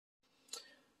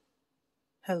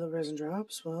Hello Resin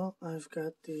Drops. Well, I've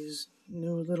got these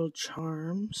new little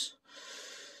charms.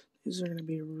 These are going to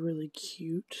be really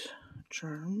cute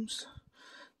charms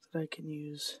that I can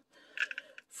use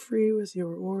free with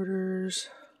your orders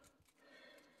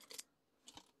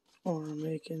or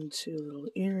make into little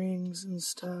earrings and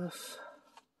stuff.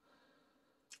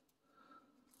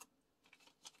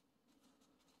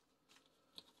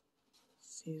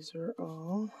 These are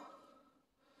all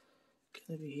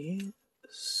going to be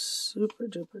super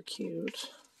duper cute.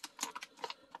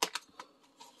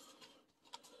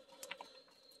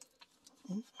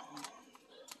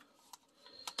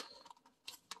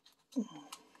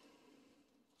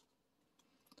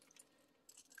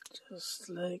 Just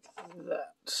like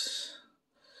that.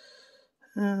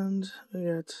 And we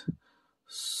got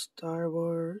Star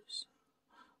Wars.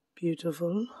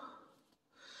 Beautiful.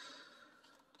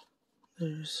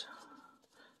 There's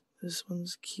this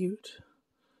one's cute.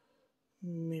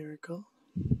 Miracle.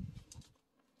 We've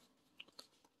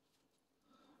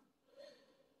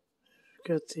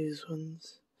got these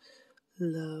ones.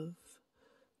 Love,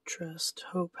 trust,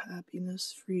 hope,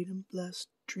 happiness, freedom, blessed,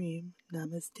 dream,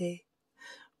 namaste,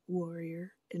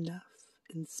 warrior, enough,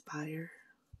 inspire,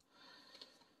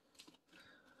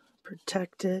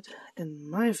 protected, and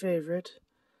my favorite,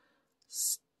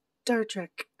 Star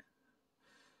Trek.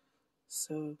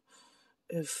 So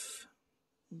if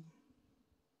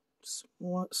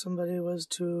somebody was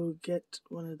to get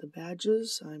one of the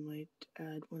badges, I might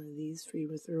add one of these free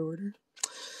with their order.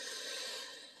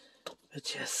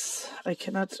 But yes, I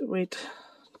cannot wait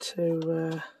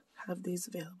to have these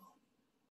available.